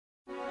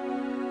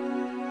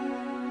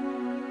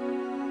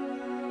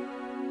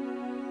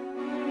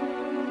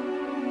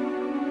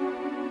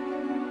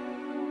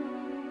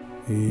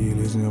Hey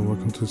ladies and gentlemen,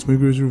 welcome to the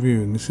Smooth Grooves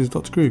Review, and this is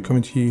Dr. Groove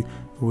coming to you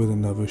with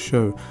another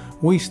show.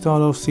 We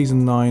start off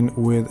season 9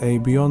 with a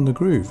Beyond the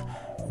Groove.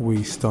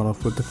 We start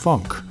off with the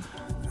funk,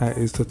 that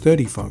is the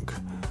 30 funk,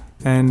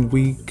 and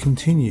we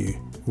continue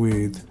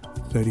with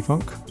 30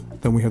 funk,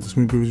 then we have the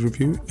Smooth Grooves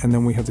Review, and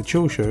then we have the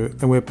chill show,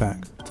 and we're back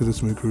to the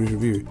Smooth Grooves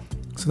Review.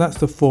 So that's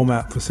the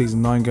format for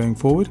season 9 going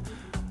forward.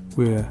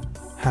 We're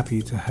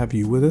happy to have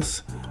you with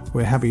us,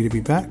 we're happy to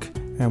be back,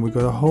 and we've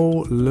got a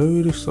whole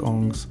load of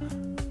songs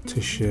to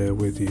share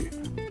with you.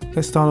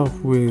 Let's start off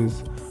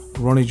with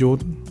Ronnie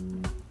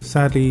Jordan,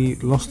 sadly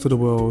lost to the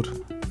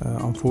world,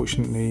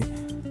 unfortunately.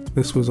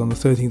 This was on the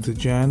 13th of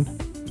Jan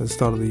at the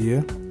start of the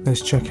year.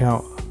 Let's check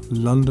out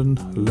London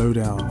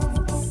Lowdown.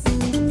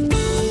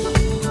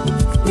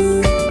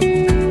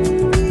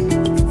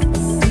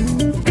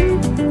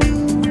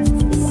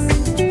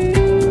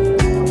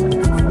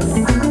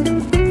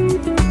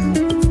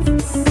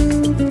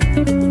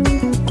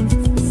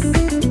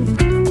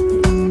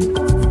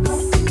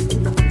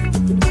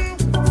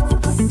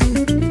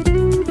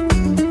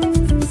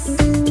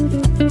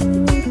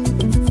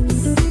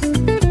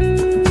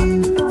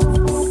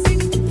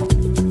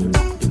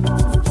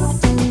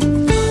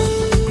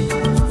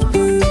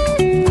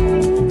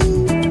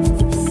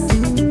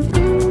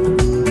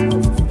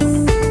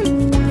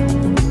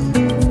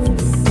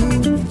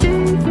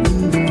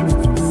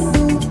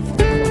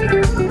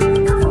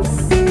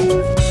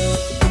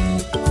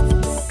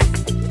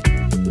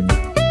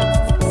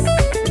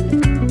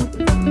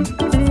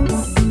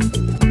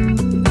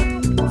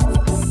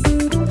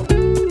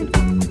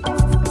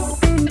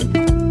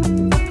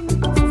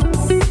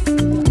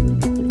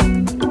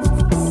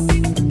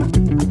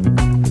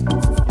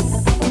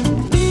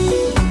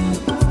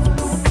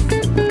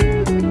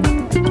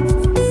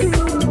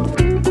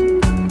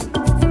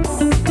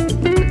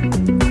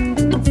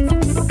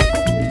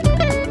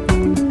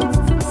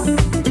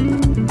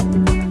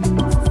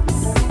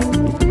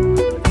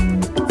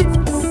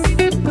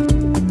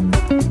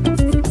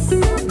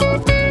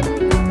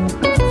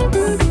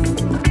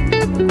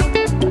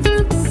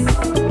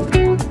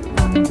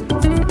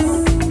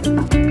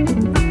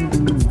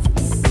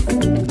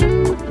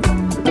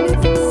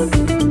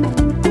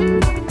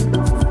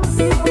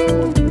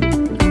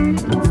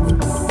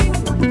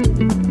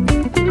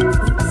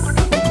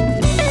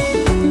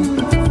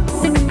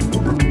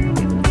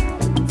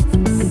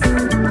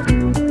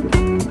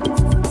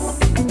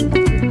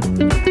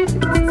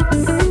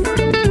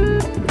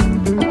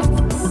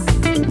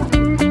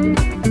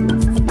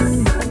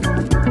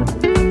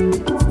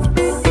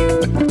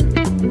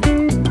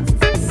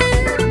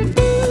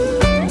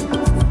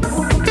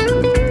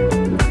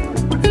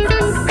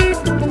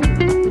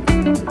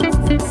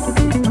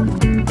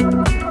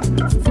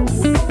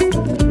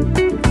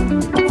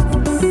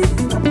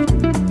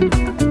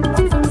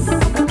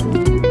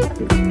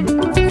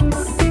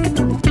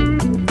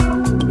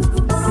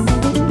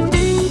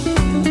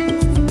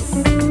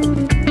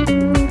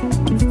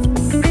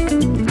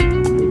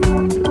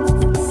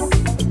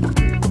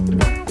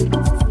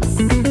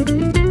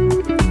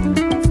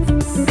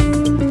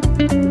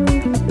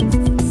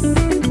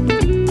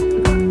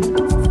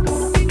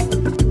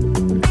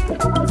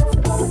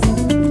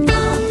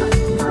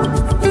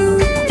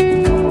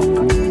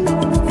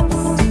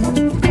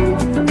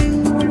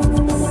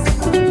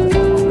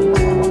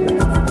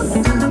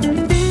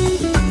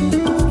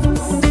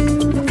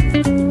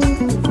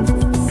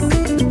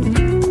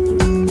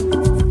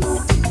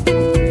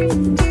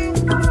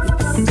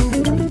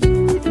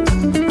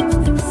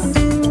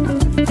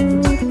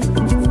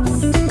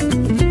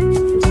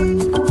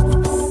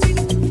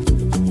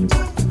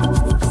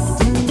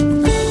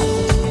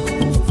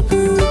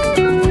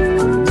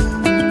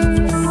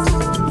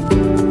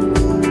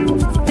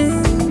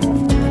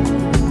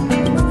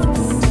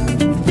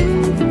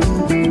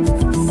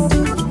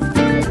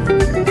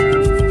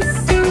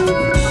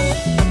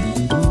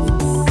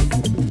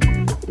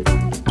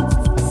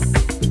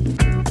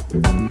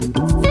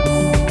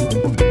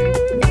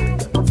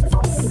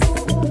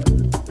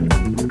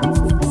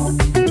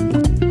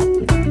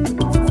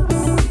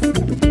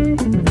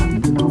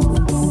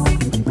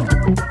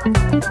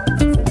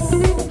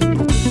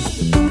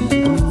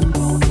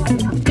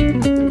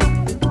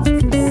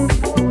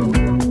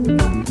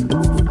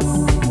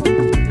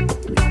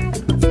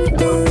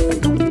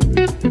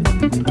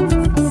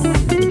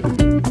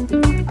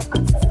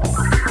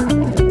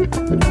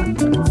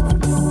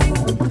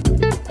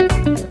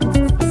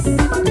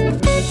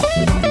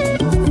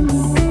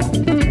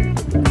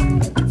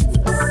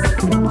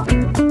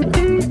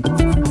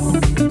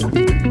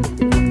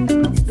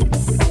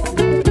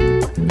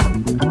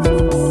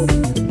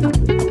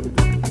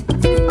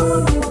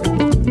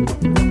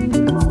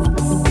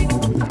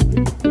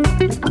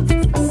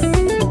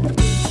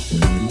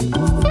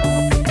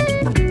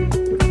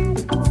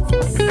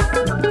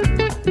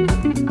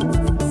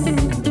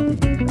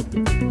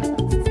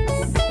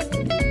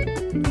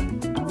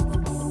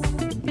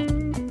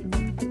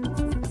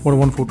 What a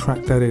wonderful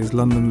track that is,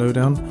 London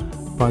Lowdown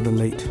by the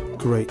late,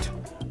 great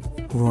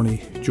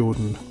Ronnie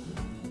Jordan.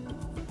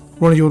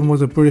 Ronnie Jordan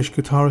was a British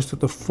guitarist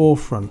at the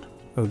forefront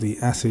of the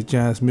acid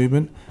jazz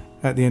movement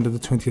at the end of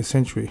the 20th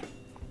century.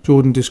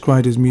 Jordan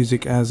described his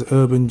music as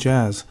urban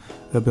jazz,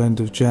 a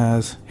blend of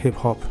jazz,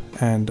 hip-hop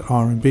and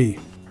R&B.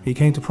 He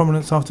came to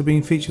prominence after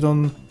being featured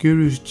on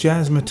Guru's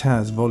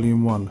Jazzmatazz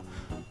Volume 1,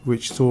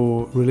 which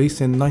saw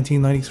release in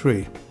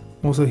 1993.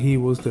 Also, he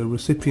was the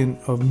recipient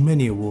of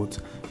many awards,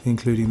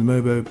 including the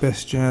Mobo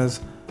Best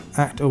Jazz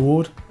Act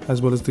Award,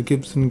 as well as the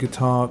Gibson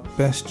Guitar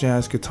Best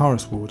Jazz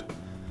Guitarist Award.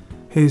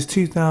 His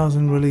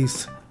 2000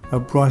 release, A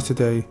Brighter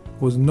Day,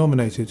 was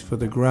nominated for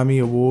the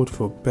Grammy Award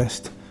for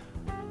Best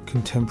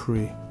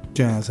Contemporary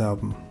Jazz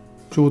Album.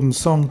 Jordan's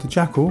song The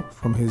Jackal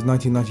from his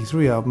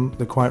 1993 album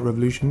The Quiet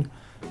Revolution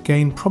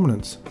gained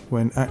prominence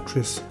when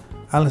actress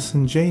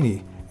Alison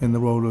Janney, in the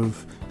role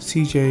of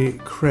C.J.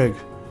 Craig,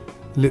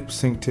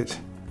 lip-synced it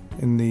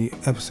in the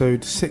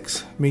episode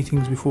 6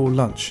 Meetings Before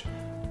Lunch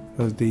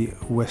of The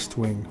West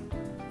Wing.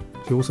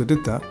 She also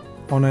did that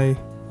on a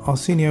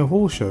Arsenio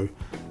Hall show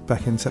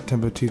back in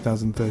September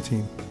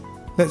 2013.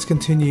 Let's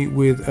continue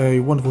with a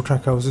wonderful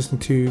track I was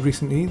listening to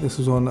recently. This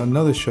was on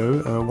another show.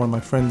 One of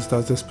my friends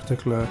does this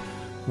particular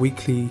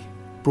weekly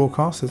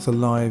broadcast. It's a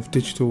live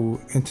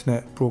digital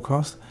internet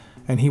broadcast,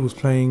 and he was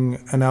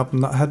playing an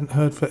album that I hadn't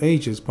heard for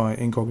ages by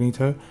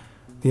Incognito.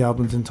 The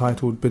album's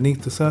entitled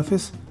Beneath the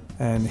Surface,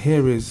 and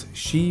here is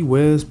She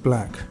Wears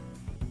Black.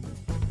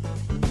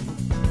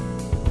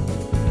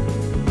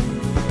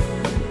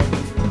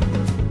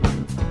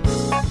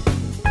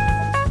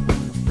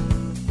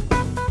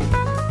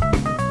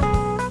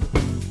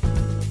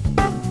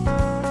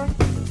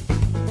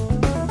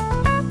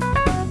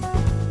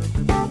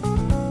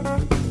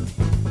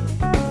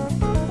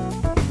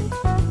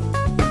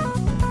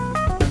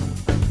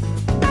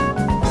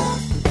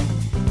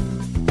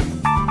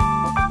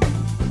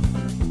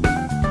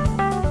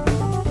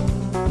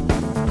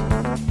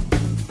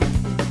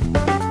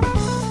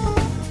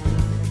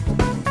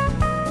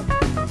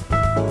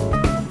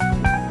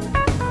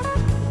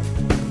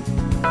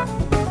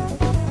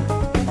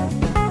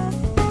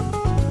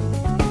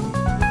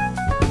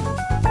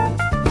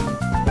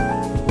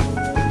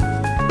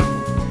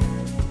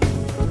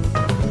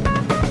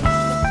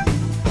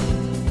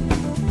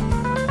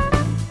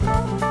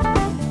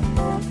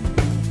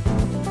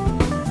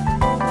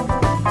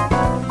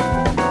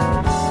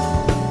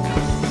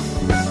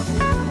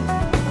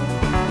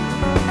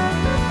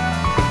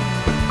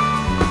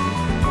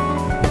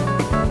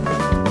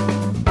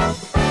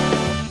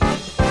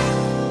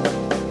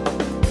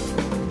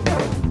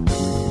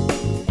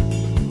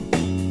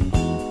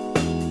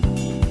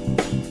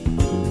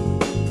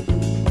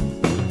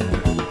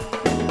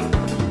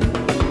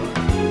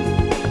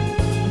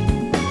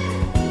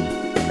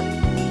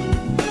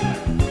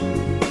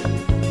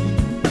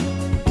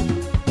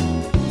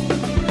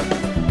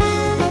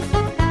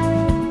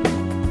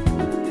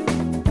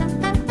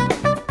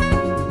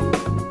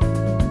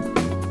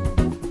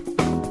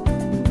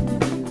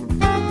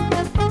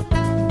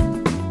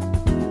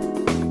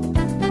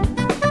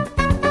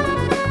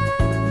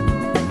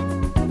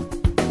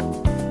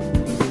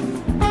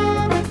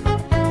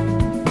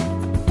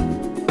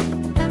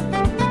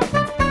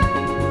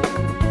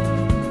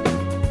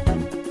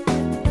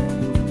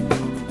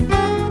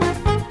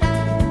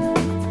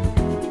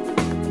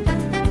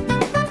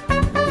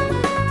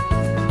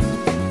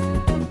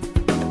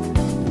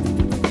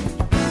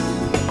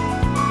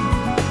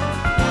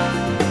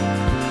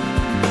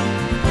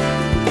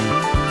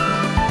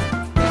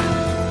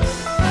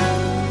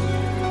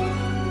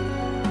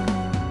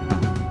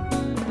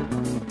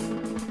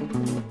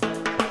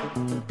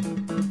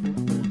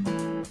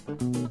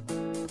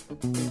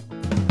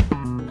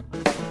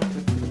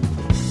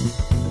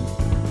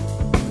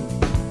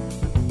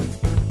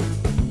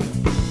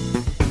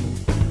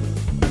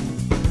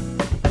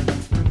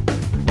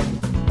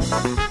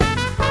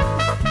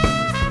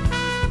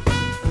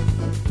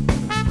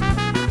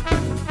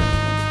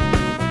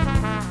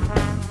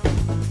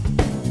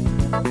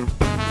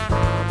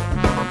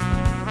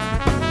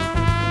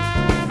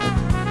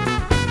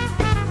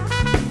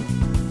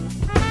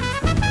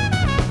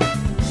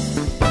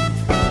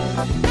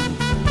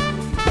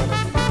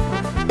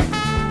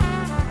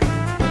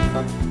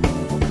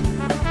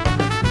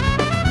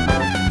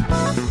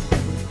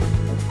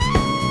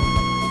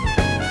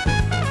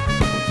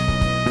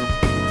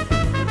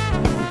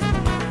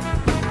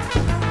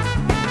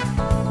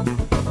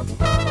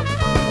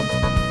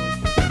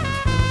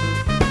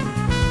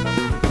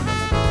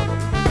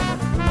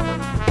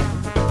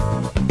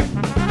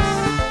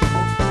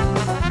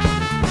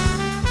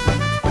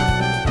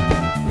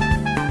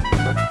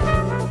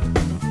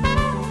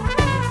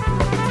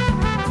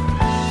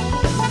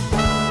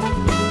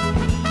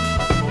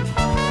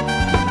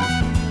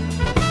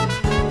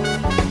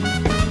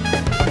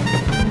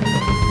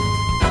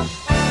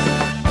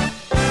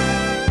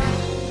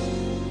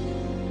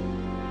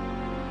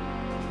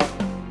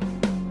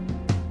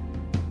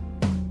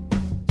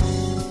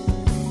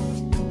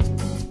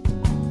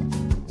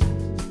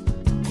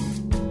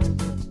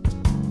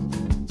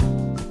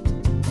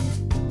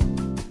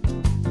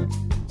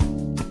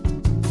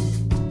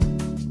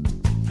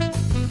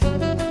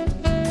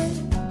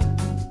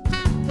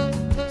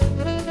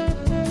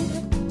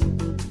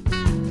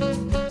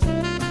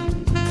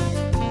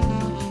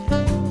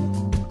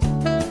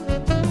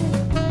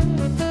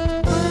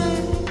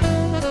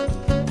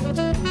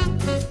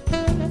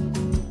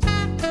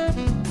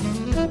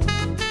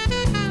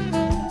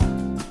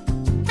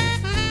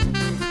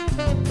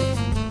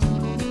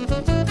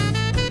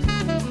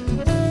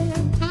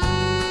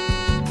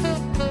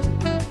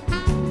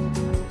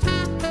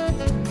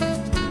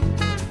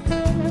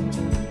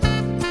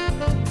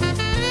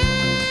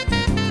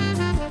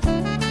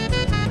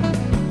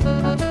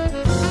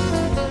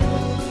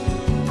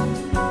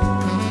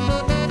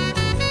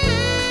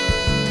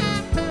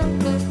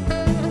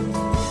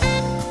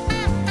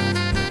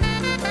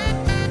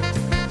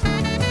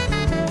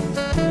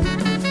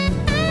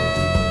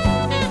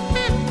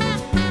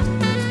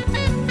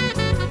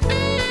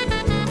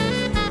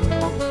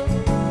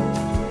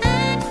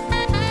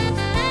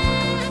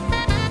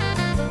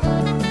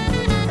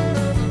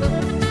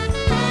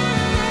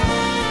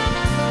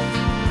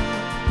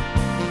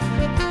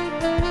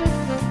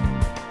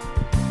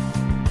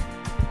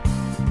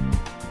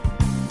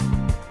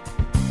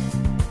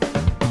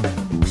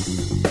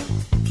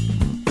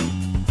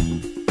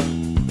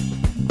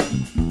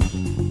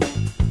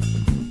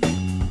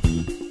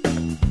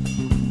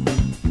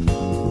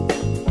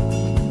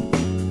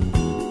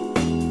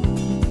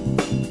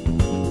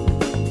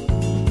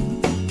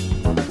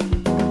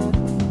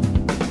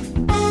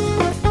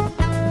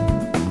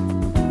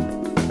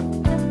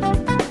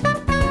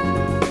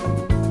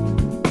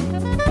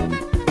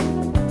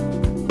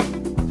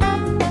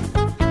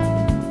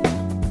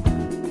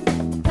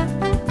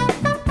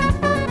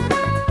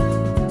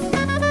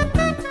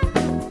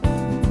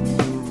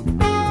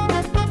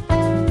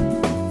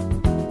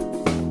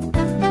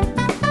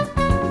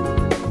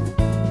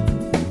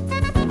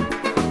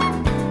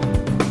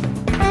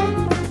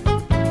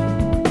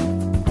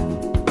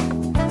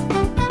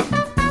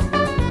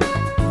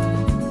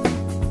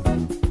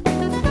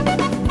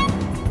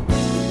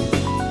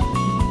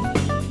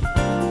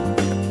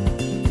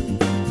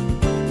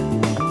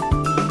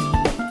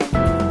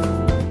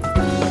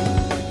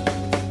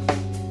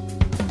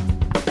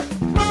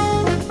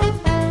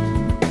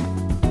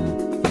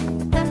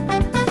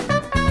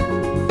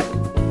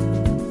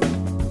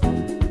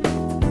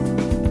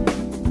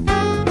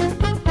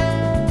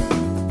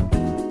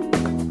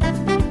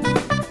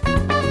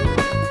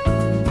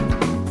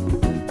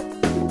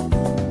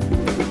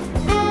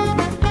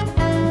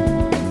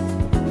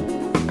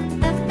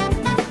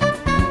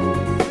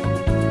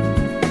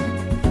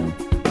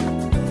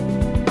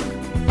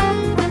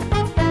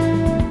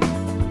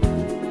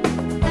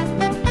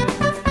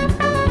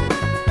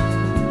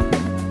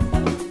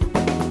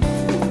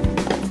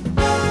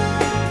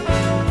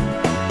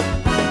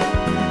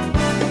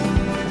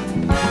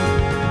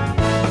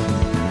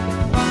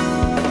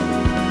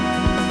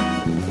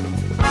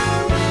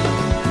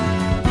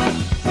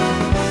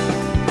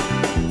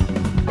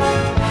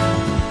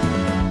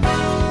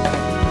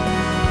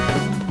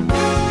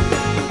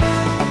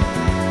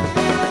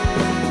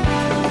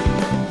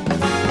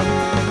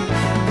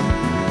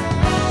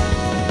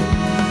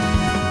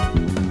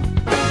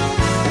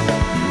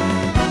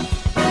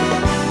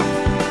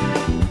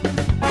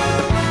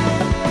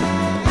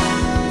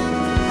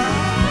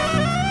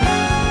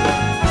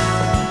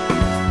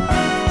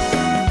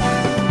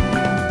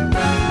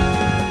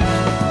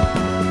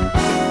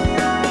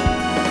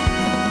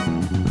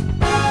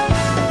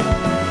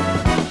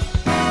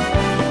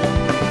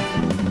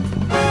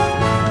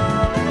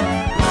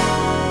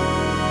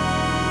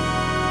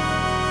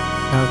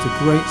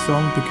 great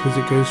song because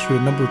it goes through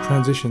a number of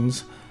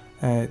transitions.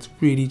 It's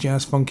really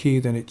jazz funky,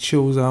 then it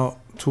chills out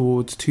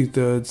towards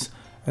 2/3,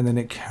 and then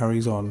it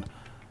carries on.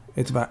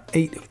 It's about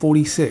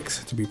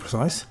 8:46 to be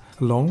precise,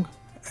 long,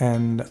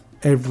 and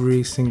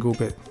every single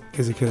bit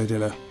is a killer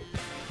diller.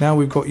 Now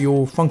we've got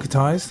your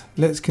Funkatized.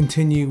 Let's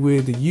continue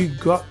with You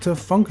Got to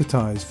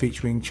Funkatize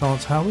featuring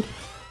Chance Howard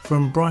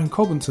from Brian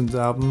Colbinson's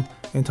album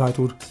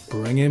entitled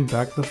Bringing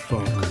Back the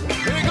Funk.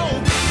 Here we go.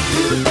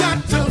 You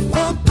got to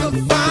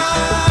funkatize.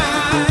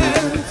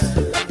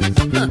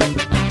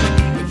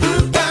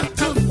 You got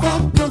to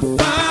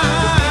funkatize.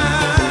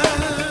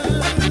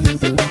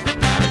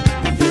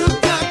 You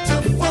got to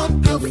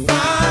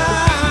funkatize.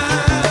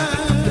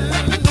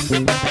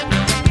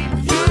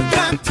 You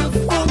got to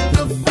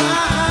funkatize.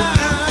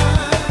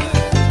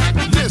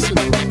 Listen,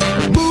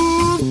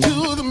 move to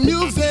the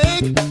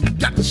music.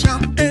 Got to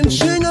shout and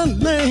sing a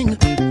ling.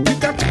 You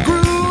got to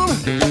groove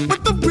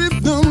with the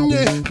rhythm,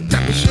 yeah.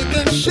 Got to shake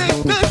and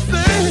shake that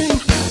thing.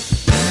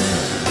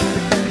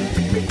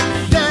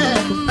 Yeah,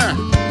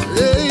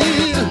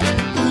 hey,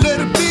 let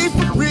it be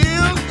for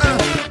real.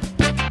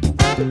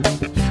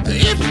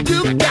 If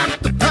you got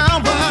the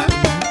power,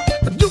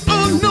 you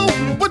all know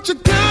what you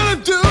gotta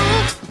do.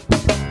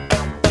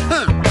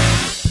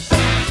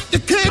 You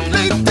can't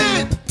lay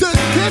dead to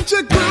catch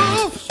a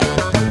groove.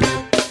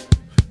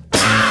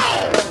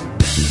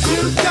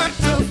 You got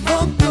to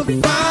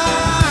funkatize.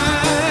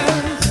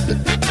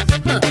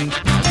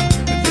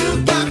 You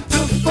got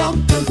to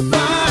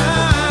funkatize.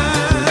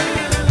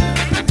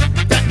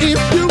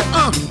 If you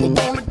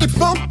wanna get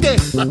funky,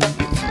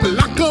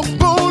 like a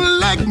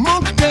bow-leg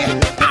monkey,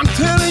 I'm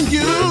telling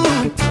you.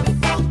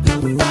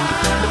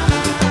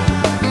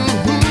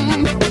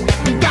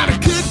 Gotta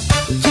kick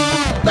to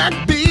the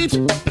backbeat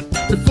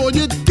before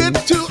you get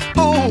too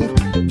old.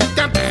 You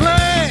got to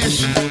flash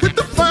with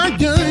the fire,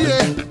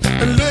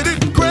 yeah, and let it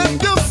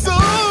grab your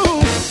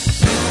soul.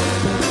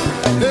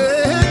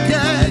 Yeah,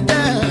 yeah,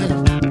 yeah.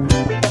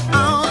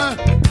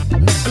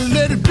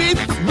 Let it be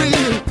for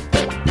real.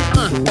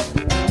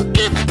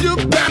 If you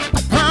got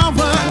the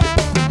power,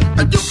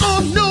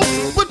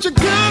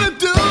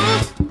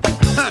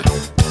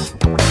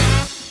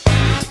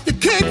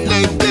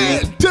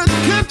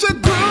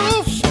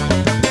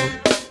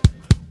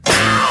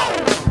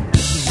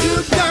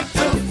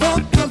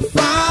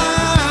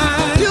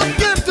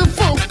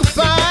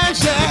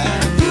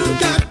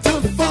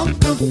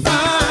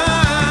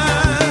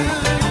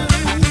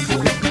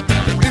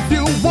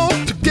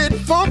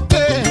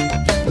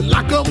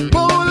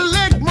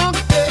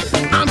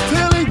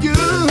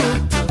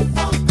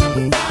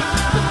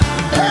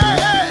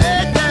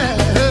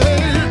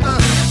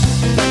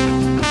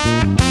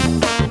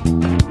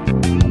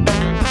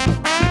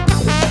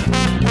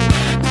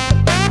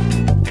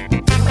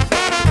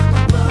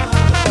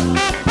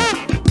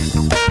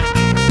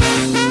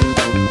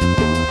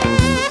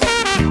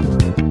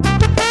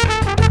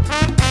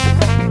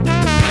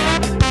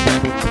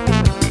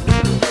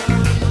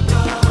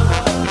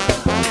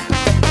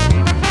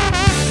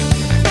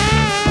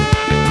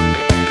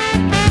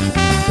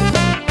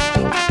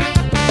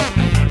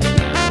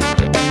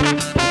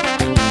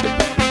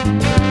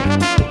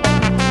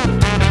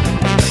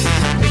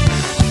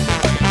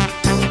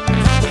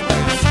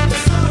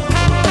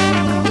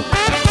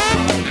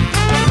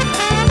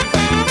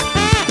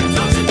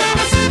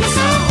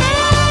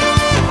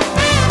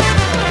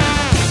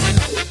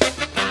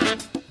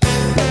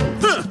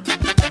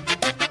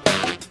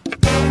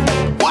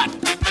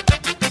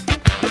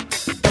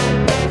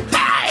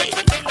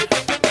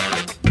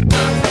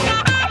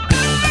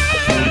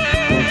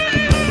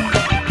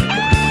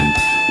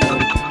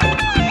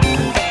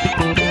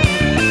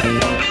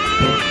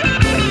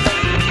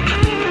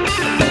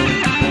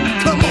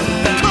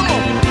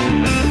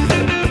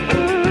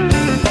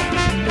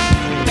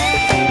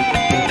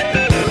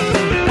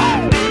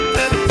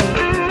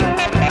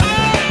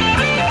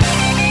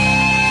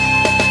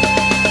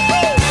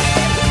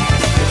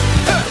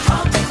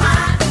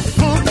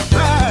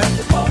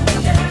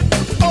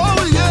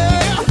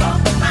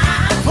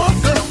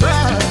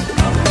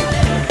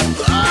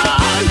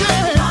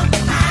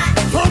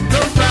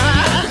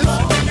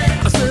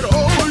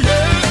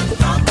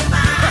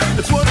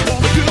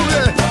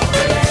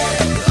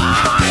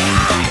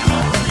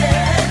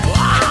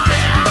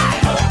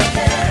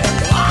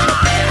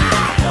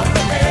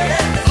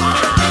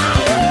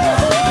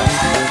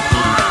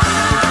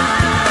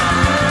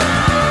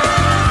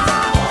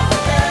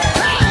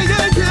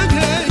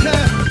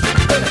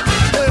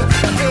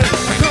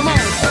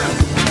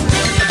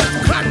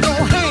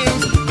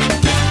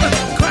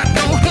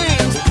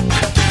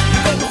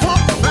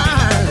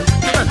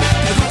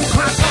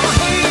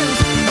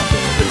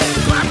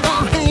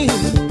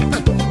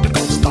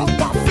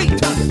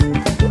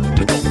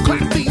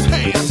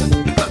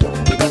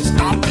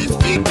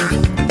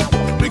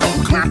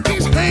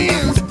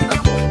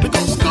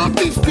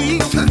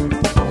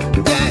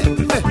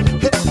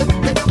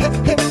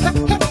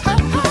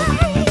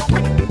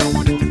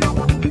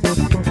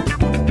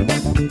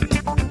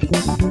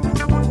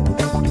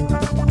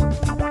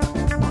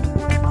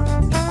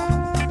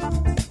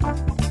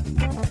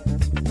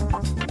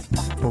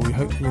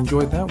 hope you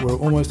enjoyed that. We're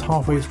almost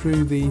halfway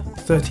through the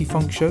 30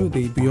 Funk Show,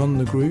 the Beyond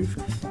the Groove.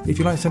 If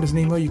you'd like to send us an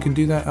email, you can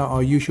do that at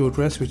our usual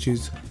address, which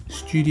is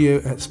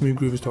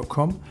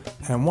studio@smoothgroovers.com.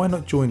 And why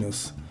not join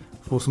us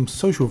for some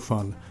social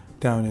fun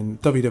down in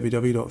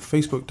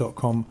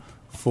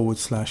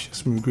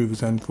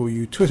www.facebook.com/smoothgroovers. And for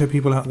you Twitter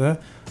people out there,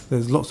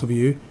 there's lots of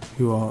you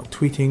who are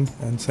tweeting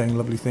and saying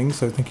lovely things,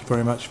 so thank you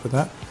very much for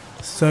that.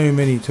 So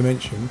many to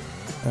mention.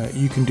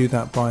 You can do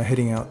that by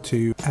heading out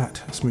to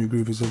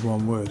 @smoothgroovers as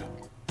one word.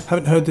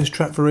 Haven't heard this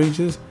track for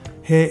ages?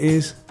 Here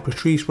is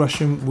Patrice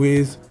Rushen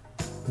with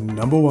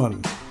Number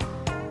One.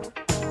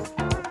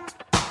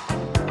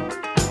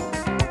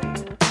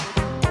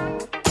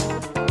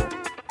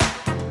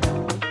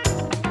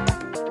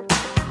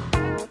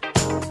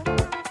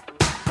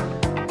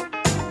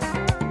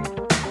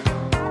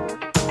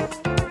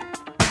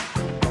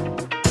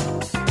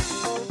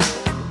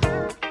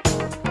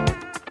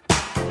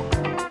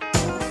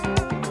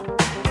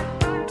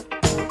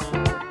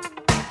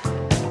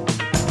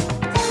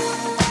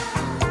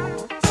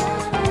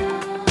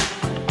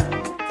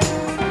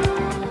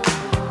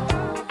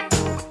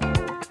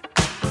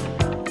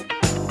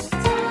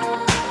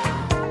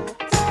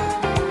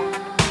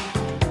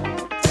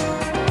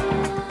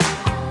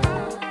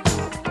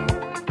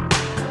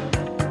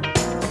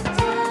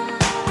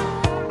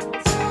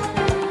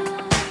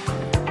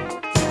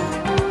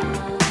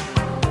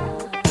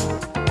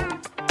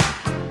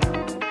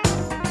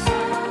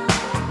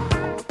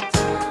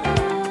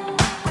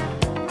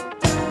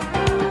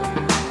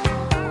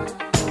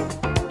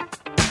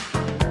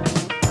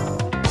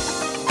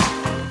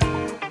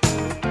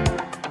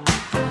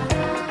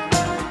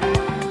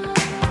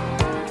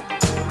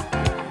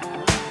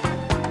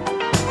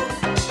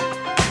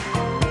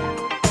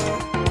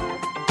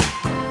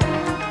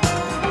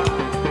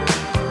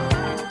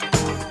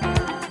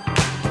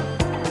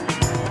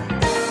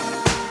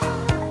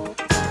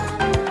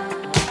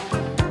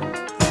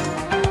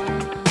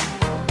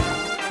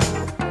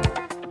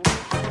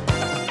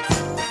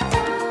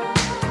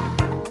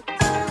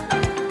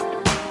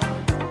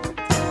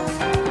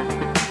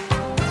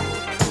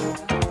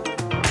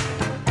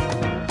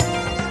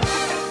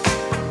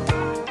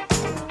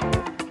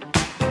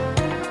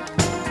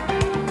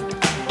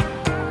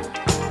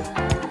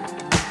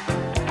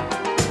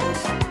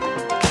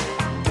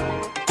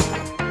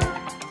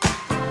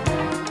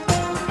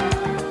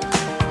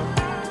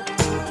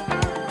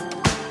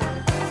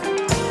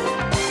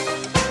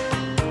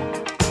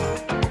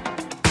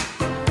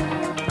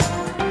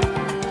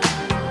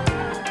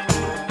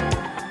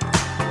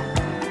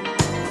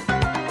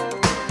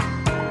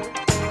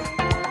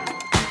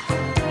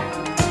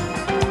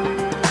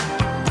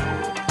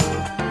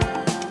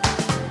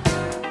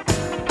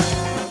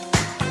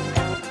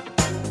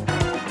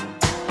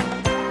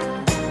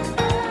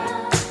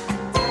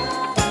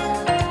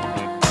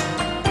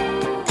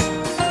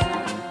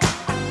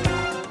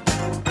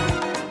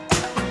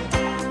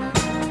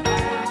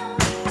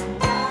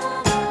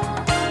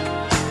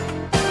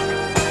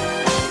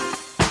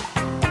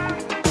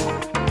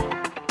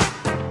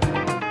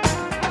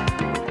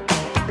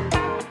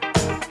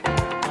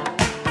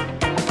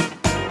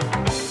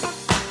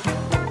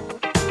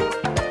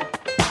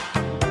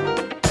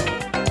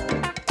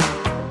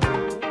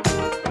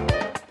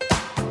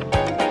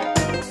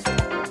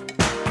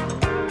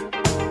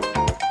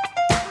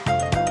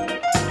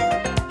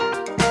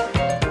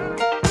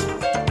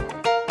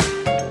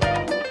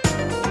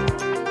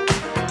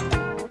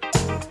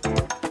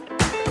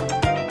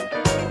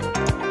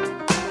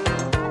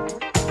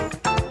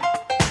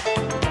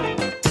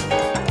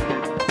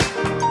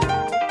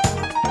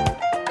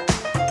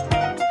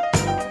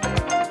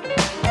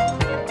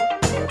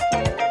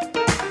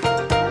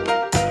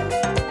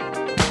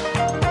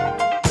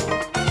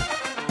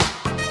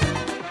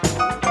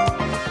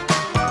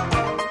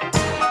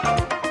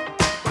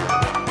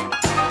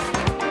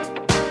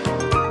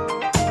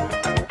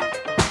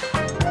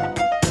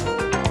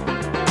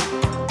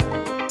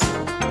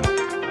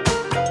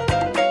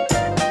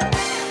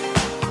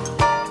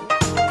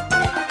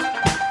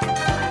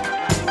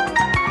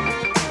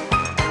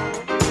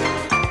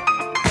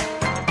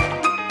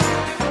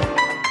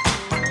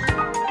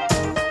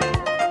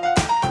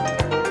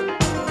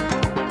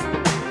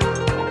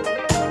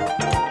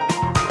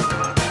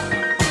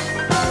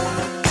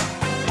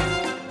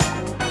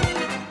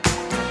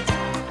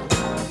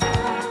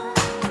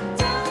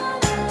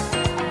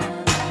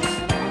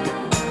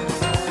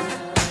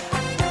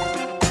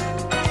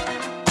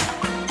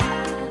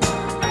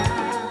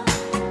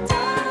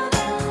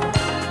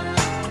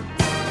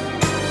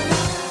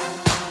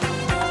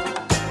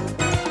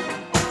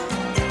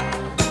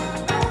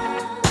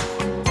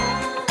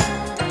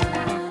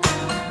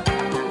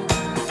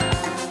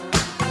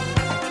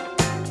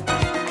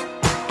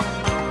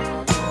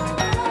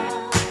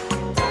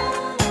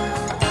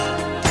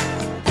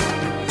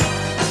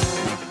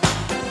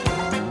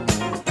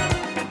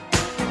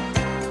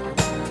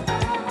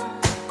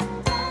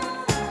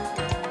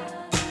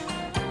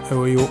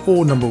 Well, you're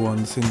all number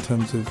ones in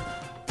terms of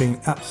being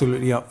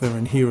absolutely up there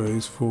and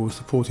heroes for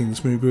supporting the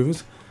Smooth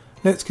Groovers.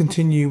 Let's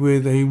continue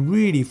with a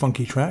really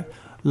funky track.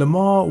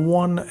 Lamar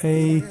won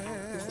a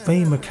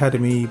Fame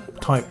Academy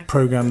type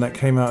program that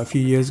came out a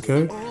few years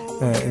ago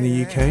in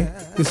the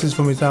UK. This is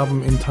from his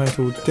album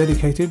entitled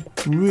Dedicated.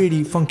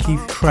 Really funky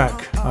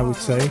track, I would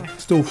say.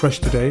 Still fresh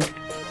today.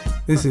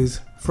 This is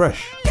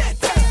Fresh.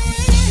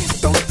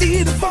 Don't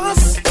need a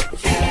fuss,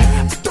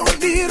 don't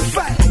need a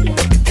fight.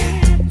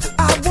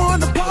 I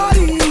wanna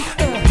party,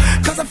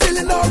 cause I'm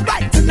feeling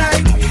alright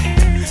tonight.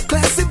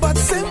 Classy but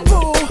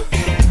simple,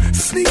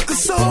 sneakers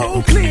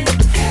so clean.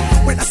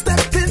 When I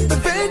step in the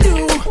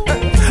venue,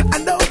 I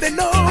know they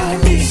know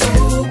me. So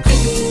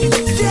cool.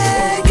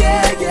 Yeah,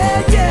 yeah,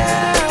 yeah,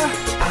 yeah.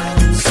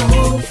 I'm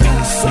so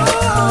fly, so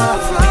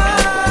fly.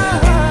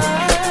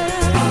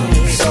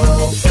 I'm so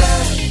fly.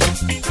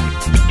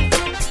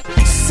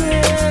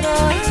 Said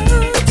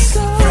I'm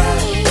so fly.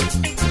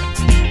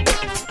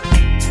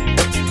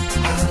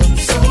 I'm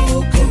so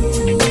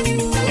cool.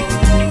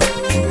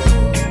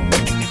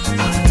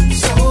 I'm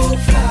so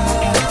fly.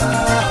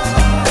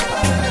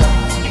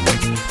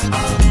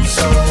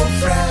 So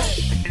fresh.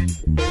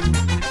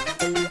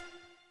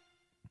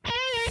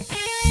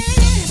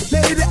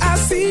 Lady, I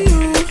see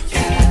you.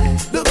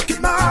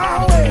 Looking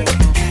my way.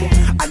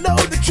 I know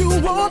that you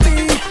want me,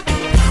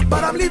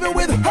 but I'm leaving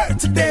with her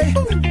today.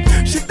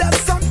 She does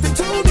something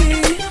to me,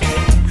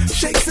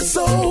 shakes it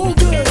so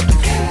good.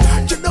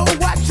 You know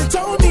what she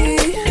told me?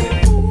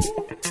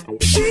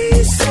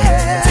 She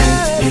said,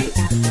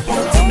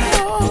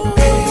 oh,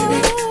 baby,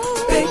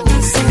 make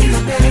me say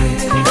your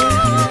name.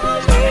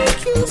 I'll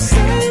make you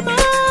say my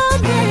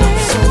name.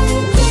 So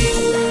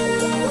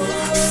cool.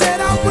 Said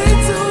I'm way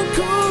too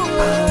cool.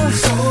 I'm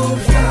so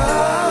fly.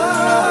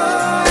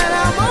 And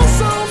I'm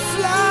also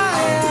fly.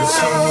 I'm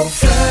so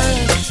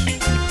fresh.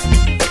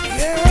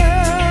 Yeah,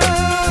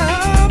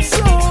 I'm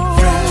so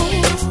fresh.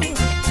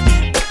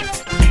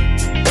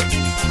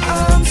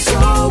 I'm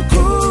so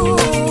cool.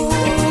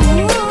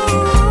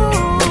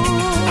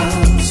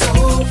 I'm so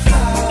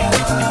fly.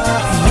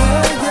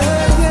 Yeah,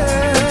 yeah, yeah.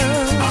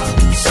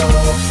 I'm so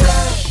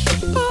fresh.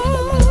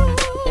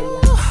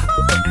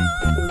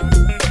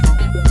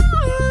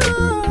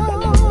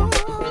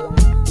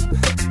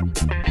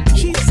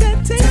 She said,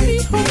 take me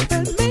home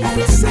and make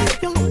me say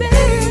your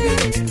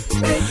name.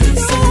 Make me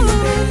say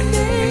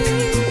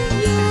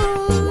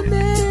your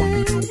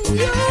name.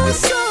 You're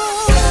so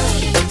fresh.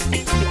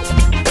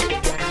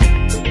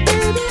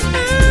 Baby,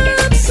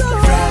 I'm so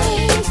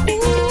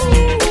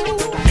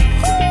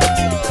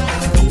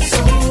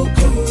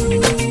cool.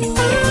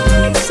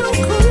 I'm so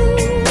cool.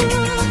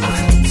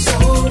 I'm so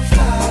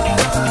fly.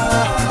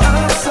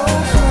 I'm so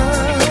fly.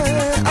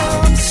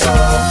 I'm so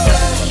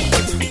fresh.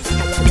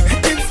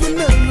 If you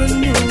never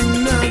knew,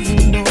 now you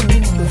know.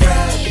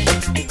 Fresh.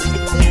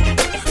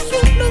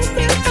 You know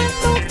that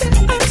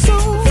I'm so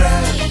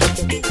fresh.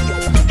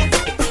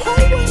 The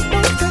whole world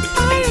knows that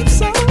I am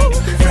so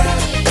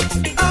fresh.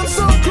 I'm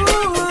so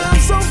cool, I'm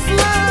so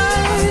fly.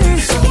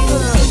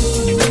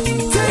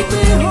 Take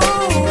me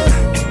home,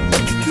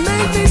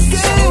 make me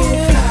say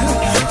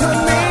your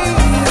name.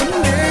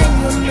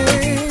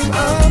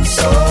 I'm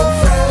so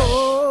fresh.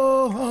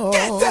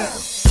 Get down.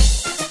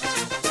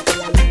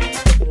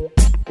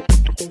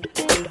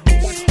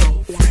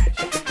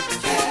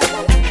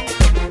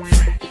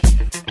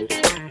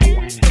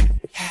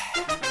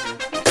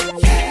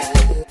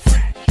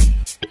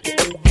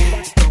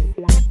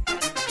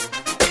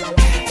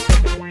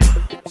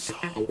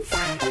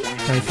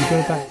 Now, if you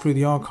go back through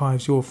the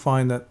archives, you'll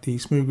find that the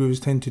Smooth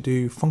Groovers tend to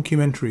do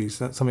funkumentaries.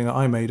 That's something that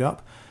I made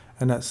up,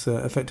 and that's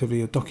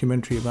effectively a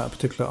documentary about a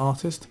particular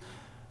artist.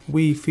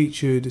 We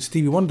featured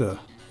Stevie Wonder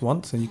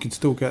once, and you can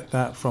still get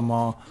that from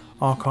our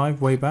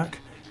archive way back.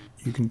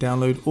 You can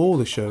download all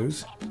the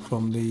shows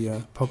from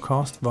the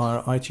podcast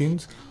via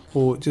iTunes,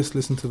 or just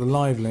listen to the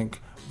live link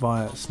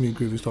via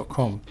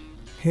smoothgroovers.com.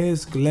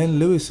 Here's Glenn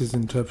Lewis's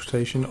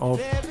interpretation of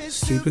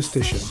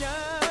Superstition.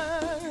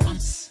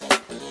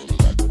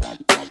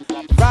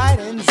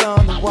 Writings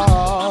on the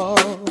wall.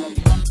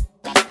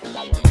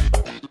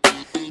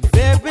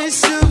 Very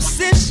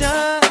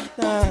superstition.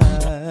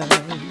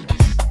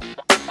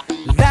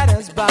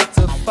 Ladders about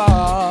to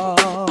fall.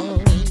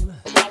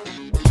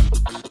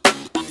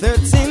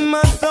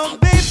 13-month-old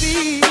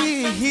baby,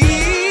 he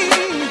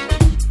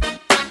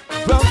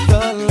broke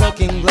the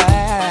looking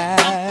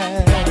glass.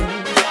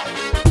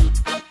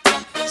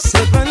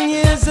 7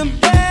 years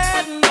of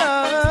bad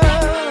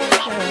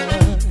luck.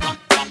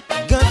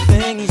 Good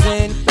things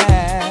ain't fast.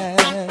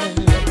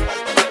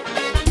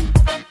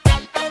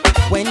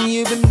 When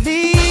you believe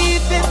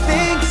in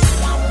things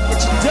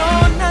that you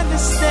don't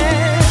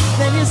understand,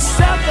 then you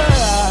suffer.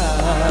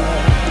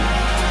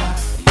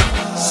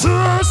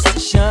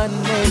 Superstition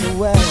ain't the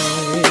way.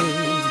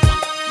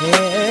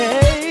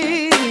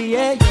 Hey,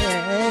 yeah,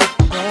 yeah.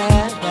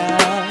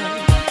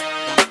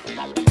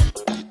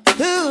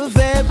 Who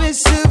very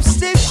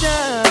superstitious.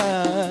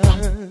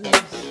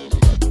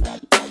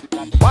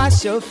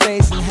 Wash your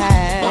face and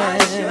hands.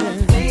 Wash your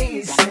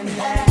face and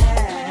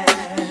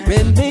hands.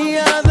 Rid me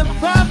of the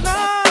problem.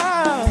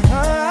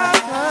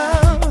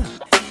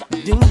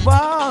 Do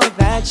all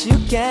that that you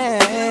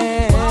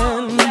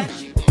can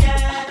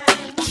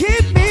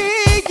keep me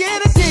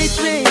in a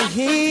daydream,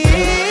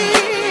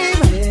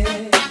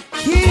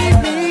 keep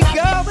me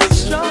going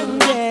strong,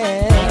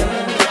 yeah.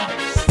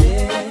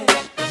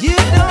 You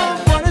don't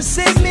wanna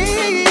see me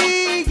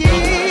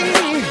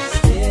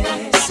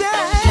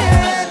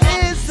sad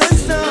is the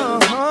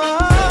song.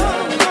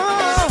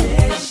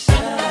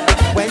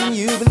 When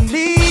you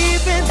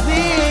believe in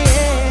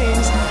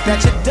things that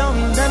you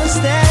don't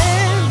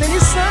understand, then you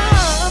suffer.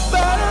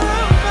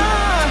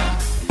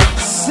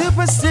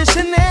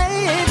 Superstition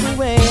ain't the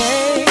way.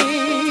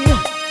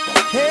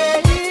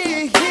 Hey,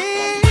 yeah,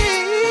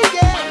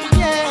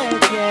 yeah,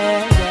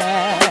 yeah,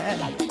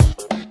 yeah.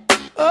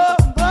 Oh,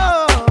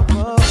 oh,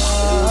 oh.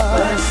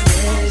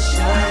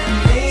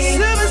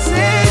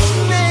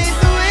 Superstition ain't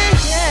the way.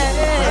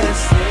 Yeah.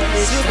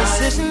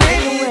 Superstition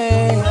ain't the way.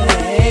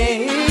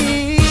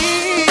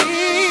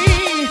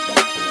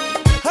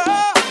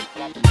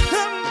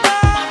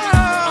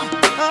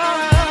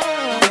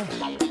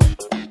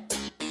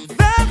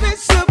 Very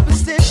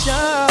superstitious,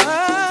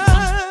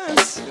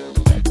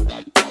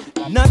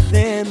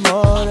 nothing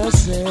more to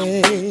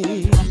say.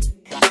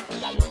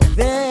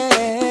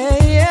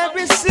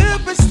 Very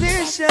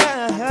superstitious,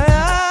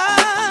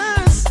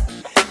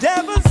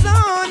 devil's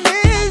on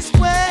his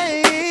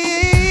way.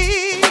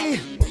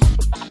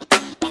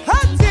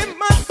 Hot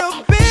month of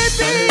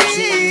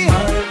baby,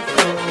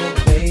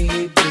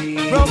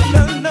 broke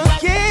the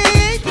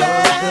looking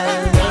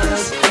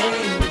glass.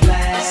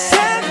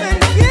 7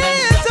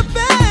 years of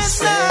bad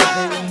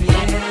luck.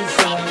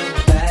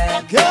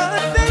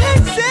 Good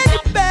things in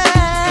the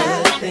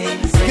past.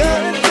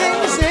 Good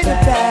things in the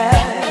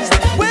past.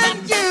 When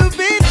you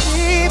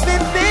believe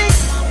in things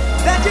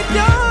that you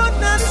don't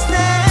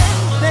understand,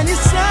 then you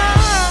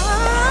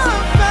suffer.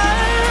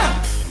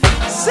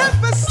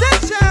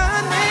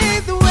 Superstition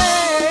ain't the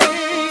way.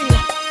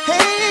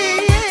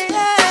 Hey,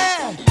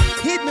 yeah.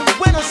 Hit me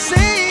when I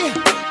say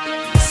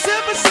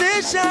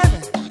superstition.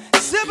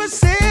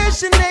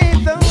 Superstition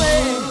ain't the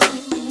way.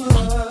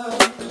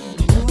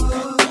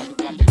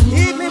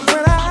 Hit me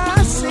when I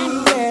say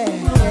yeah.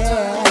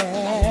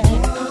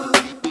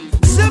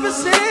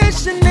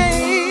 Superstition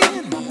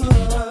ain't.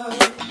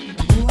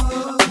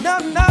 No,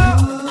 no,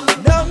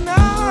 no, no,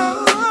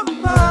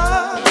 no.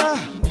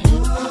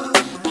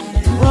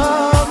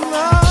 Oh,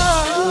 no.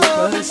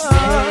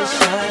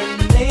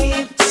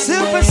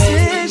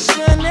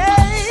 Superstition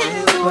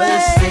ain't the way.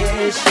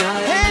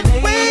 Ain't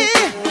we?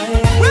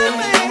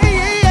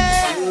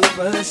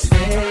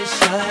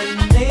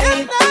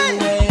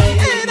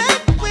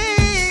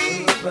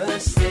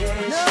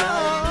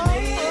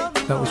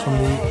 That was from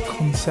the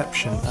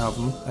Conception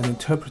album, an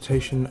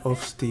interpretation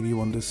of Stevie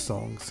Wonder's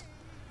songs.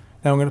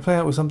 Now I'm going to play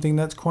out with something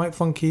that's quite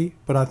funky,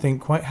 but I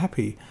think quite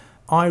happy.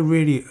 I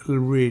really,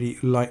 really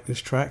like this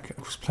track.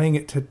 I was playing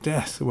it to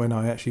death when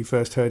I actually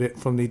first heard it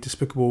from the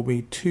Despicable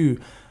Me 2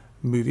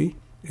 movie.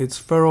 It's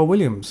Pharrell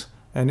Williams,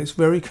 and it's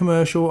very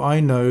commercial, I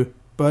know,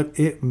 but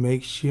it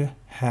makes you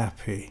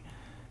happy.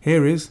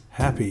 Here is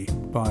Happy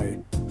by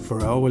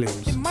Pharrell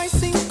Williams. It might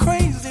seem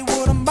crazy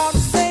what I'm about to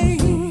say.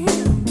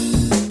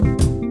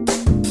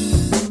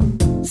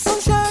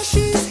 Sunshine,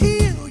 she's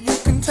here, you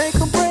can take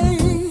a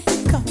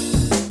break.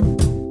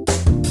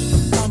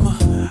 I'm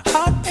a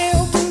hot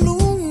air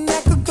balloon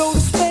that could go to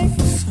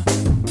space.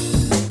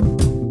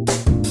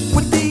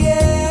 With the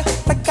air,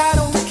 like I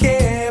don't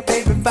care,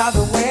 baby, by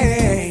the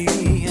way.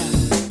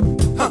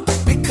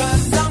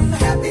 Because I'm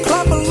happy.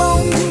 Clap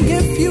along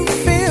if you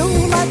feel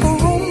like a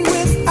room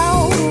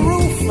without a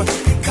roof.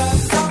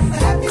 Because I'm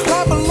happy.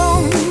 Clap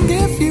along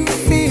if you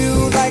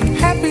feel like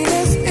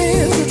happiness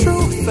is the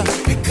truth.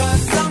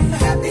 Because I'm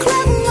happy.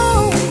 Clap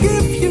along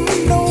if you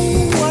know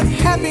what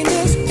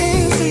happiness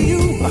is to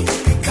you.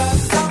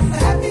 Because I'm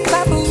happy.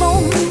 Clap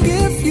along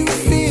if you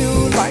feel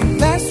like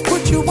that's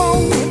what you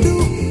want to do.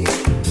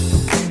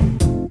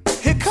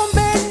 Here come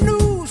bad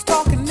news,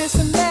 talking this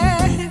and that.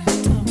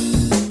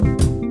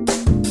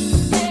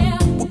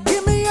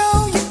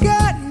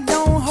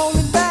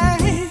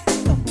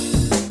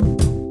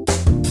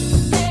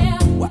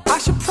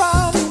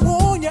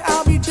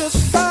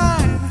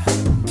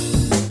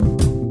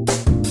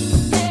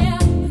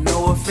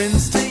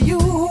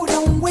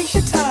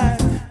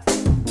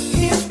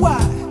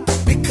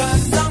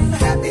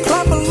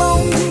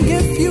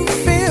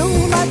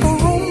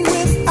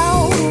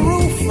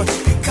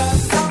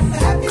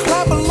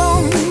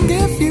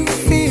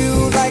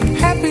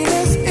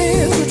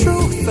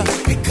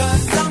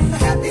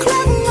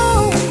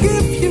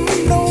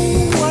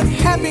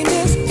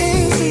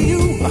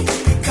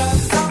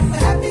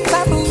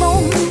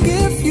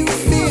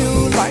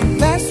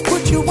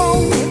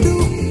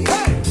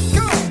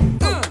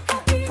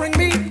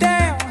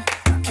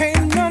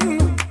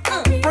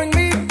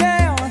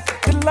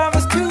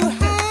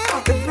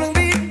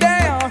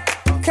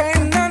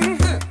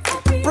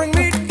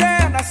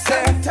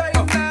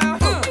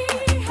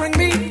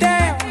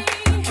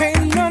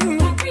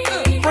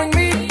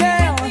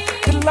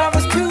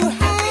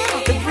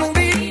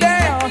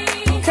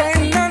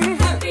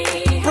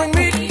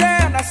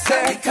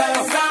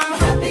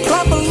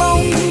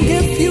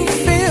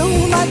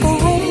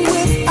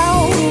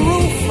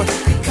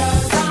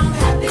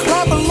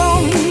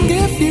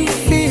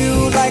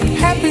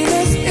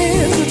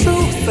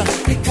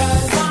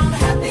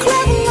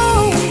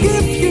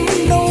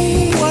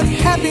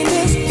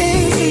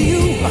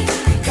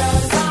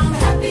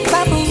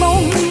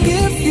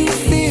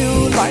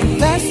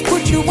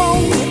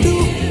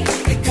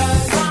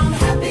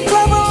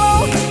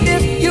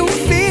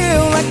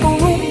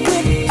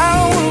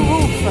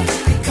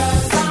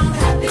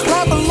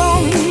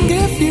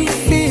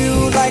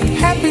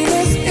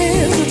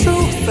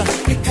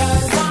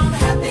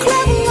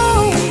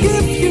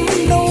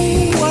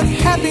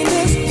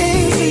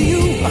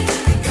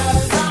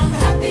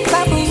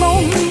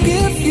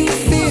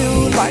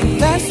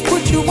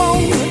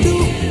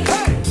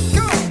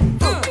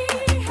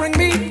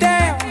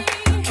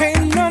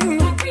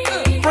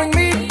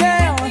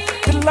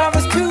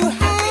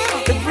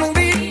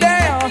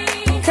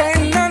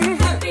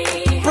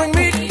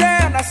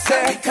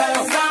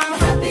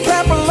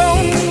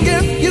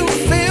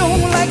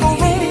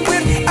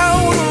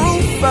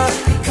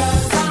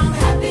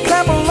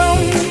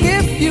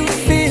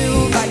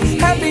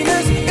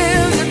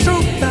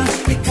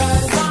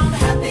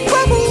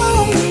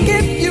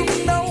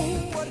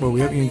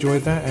 hope you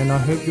enjoyed that, and I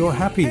hope you're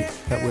happy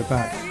that we're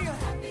back.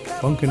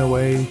 Funking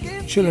away,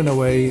 chilling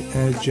away,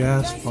 and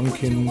jazz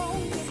funking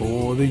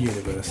for the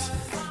universe.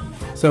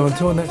 So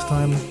until next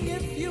time,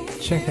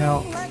 check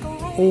out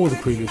all the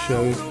previous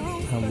shows,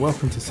 and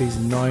welcome to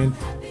season 9.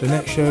 The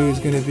next show is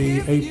going to be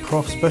a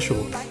Prof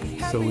special.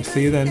 So we'll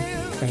see you then,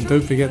 and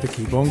don't forget to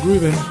keep on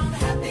grooving.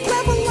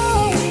 Clap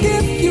along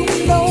if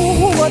you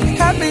know what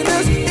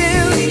happiness is.